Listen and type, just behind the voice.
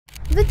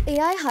With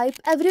AI hype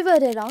everywhere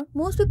around,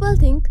 most people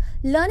think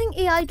learning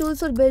AI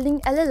tools or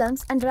building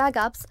LLMs and RAG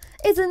apps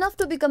is enough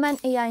to become an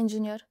AI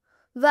engineer.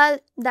 Well,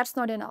 that's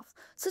not enough.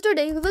 So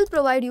today we will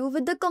provide you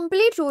with the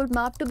complete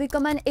roadmap to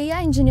become an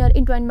AI engineer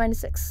in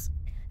 2026.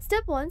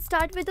 Step 1.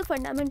 Start with the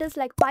fundamentals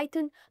like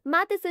Python,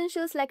 math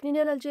essentials like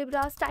linear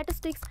algebra,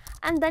 statistics,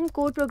 and then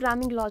code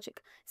programming logic.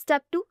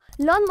 Step 2.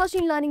 Learn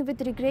machine learning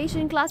with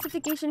regression,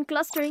 classification,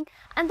 clustering,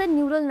 and then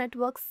neural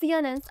networks,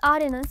 CNNs,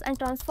 RNNs, and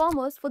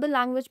transformers for the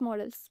language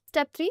models.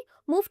 Step 3.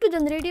 Move to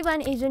generative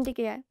and agentic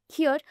AI.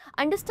 Here,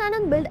 understand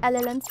and build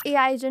LLMs,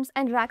 AI agents,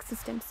 and RAG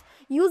systems.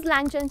 Use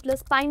LangChain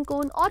plus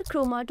Pinecone or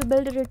Chroma to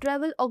build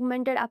retrieval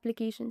augmented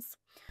applications.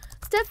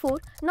 Step 4.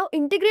 Now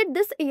integrate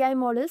this AI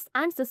models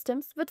and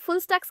systems with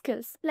full stack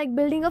skills like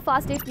building a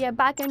fast API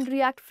backend,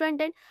 React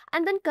frontend,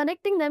 and then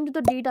connecting them to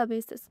the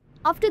databases.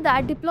 After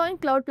that, deploying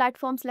cloud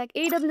platforms like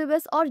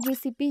AWS or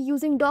GCP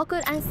using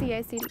Docker and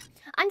CI/CD.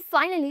 And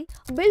finally,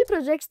 build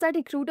projects that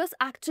recruiters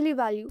actually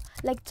value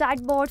like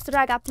chatbots,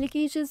 RAG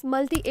applications,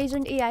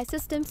 multi-agent AI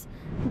systems.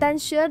 Then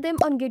share them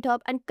on GitHub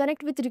and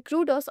connect with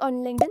recruiters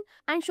on LinkedIn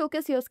and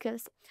showcase your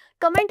skills.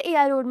 Comment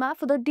AI roadmap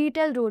for the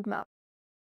detailed roadmap.